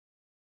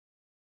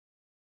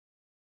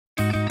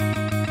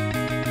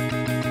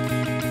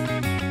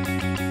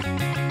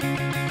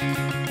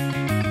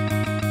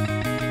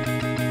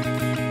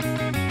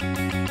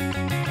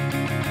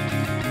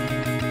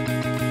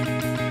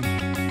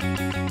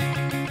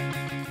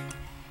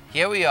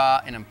Here we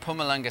are in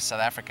Mpumalanga,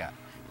 South Africa,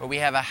 where we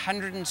have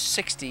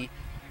 160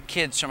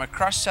 kids from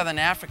across Southern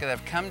Africa that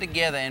have come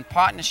together in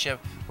partnership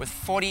with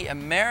 40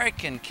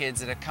 American kids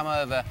that have come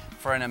over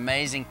for an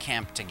amazing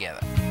camp together.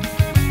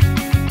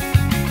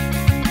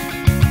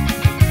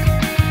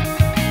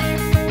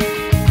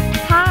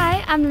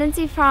 Hi, I'm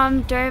Lindsay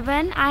from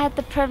Durban. I had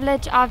the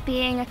privilege of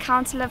being a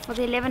counselor for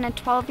the 11 and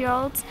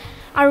 12-year-olds.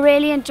 I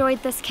really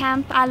enjoyed this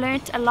camp. I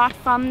learned a lot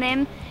from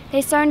them.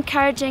 They're so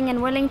encouraging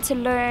and willing to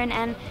learn,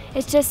 and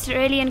it's just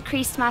really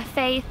increased my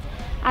faith.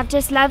 I've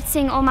just loved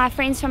seeing all my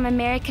friends from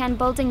America and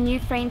building new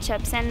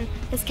friendships, and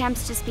this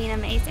camp's just been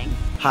amazing.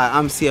 Hi,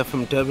 I'm Sia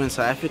from Durban,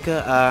 South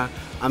Africa.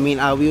 we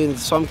were in the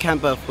swamp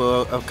camp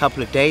for a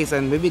couple of days,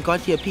 and when we got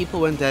here,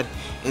 people weren't that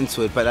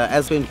into it. But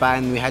as we went by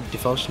and we had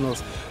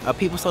devotionals,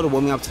 people started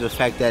warming up to the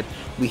fact that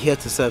we're here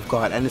to serve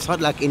God. And it's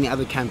not like any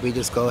other camp. We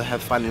just go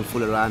have fun and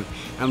fool around.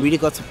 And we really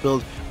got to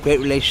build great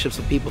relationships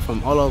with people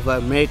from all over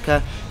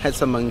America. Had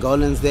some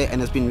Angolans there,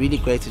 and it's been really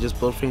great to just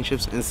build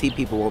friendships and see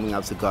people warming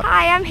up to God.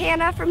 Hi, I'm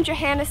Hannah from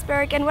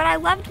Johannesburg, and what I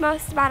loved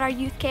most about our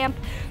youth camp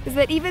was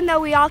that even though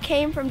we all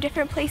came from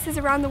different places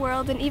around the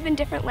world and even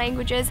different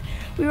languages,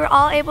 we were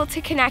all able to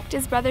connect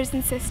as brothers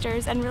and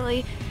sisters and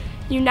really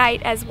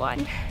unite as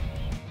one.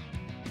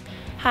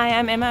 Hi,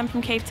 I'm Emma. I'm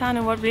from Cape Town,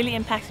 and what really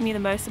impacted me the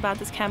most about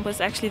this camp was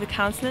actually the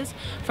counselors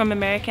from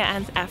America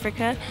and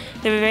Africa.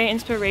 They were very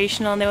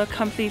inspirational and they were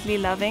completely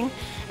loving,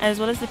 as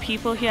well as the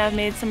people here. I've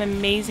made some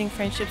amazing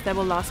friendships that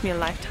will last me a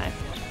lifetime.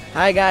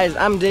 Hi guys,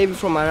 I'm David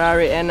from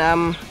Harare,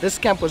 and this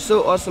camp was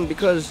so awesome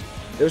because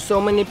there were so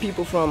many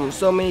people from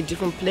so many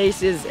different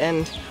places,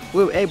 and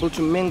we were able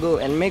to mingle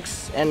and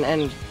mix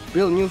and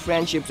build new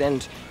friendships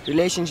and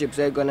relationships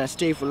that are gonna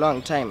stay for a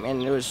long time,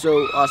 and it was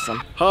so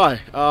awesome.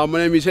 Hi, my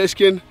name is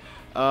Heskin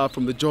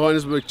from the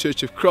Johannesburg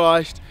Church of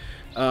Christ.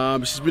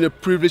 It's been a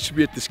privilege to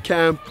be at this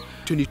camp,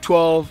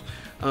 2012.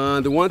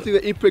 The one thing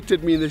that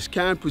impacted me in this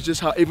camp was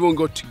just how everyone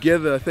got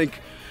together. I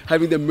think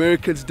having the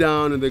Americans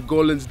down and the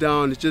Angolans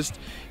down, it just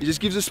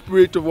gives a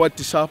spirit of what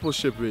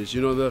discipleship is.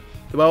 You know, the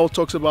Bible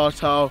talks about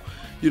how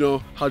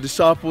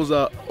disciples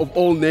are of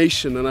all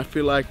nations, and I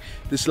feel like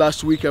this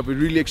last week I've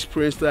really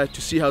experienced that,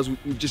 to see how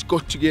we just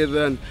got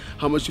together and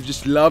how much we've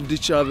just loved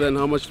each other and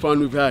how much fun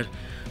we've had.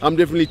 I'm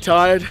definitely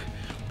tired,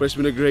 but it's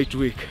been a great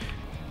week.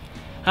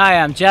 Hi,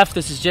 I'm Jeff.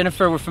 This is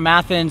Jennifer. We're from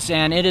Athens,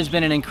 and it has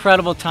been an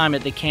incredible time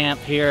at the camp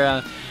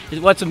here.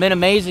 What's been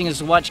amazing is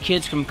to watch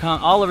kids from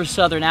all over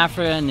Southern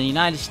Africa and the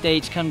United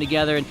States come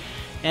together,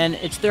 and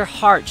it's their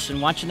hearts,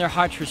 and watching their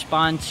hearts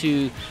respond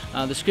to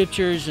the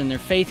scriptures and their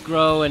faith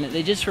grow, and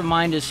they just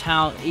remind us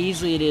how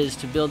easily it is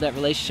to build that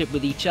relationship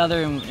with each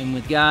other and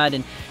with God,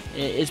 and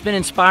it's been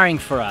inspiring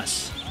for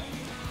us.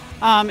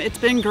 It's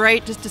been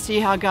great just to see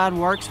how God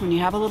works when you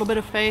have a little bit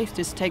of faith.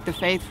 Just take the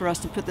faith for us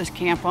to put this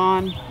camp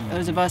on,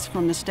 those of us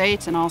from the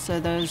States and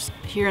also those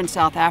here in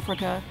South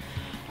Africa.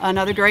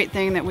 Another great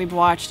thing that we've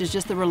watched is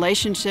just the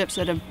relationships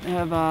that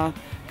have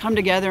come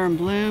together and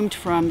bloomed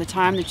from the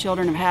time the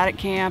children have had at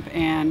camp,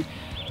 and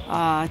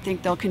I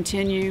think they'll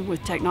continue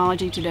with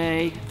technology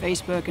today,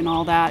 Facebook and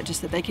all that,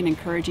 just that they can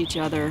encourage each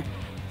other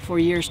for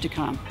years to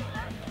come.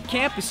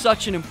 Camp is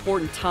such an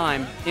important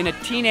time in a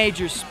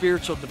teenager's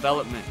spiritual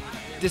development.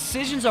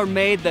 Decisions are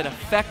made that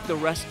affect the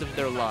rest of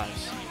their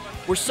lives.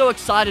 We're so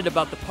excited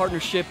about the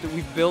partnership that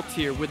we've built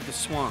here with the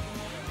Swamp.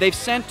 They've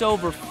sent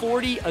over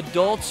 40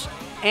 adults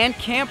and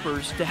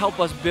campers to help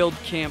us build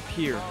camp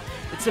here.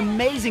 It's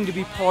amazing to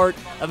be part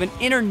of an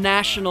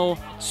international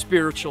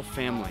spiritual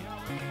family.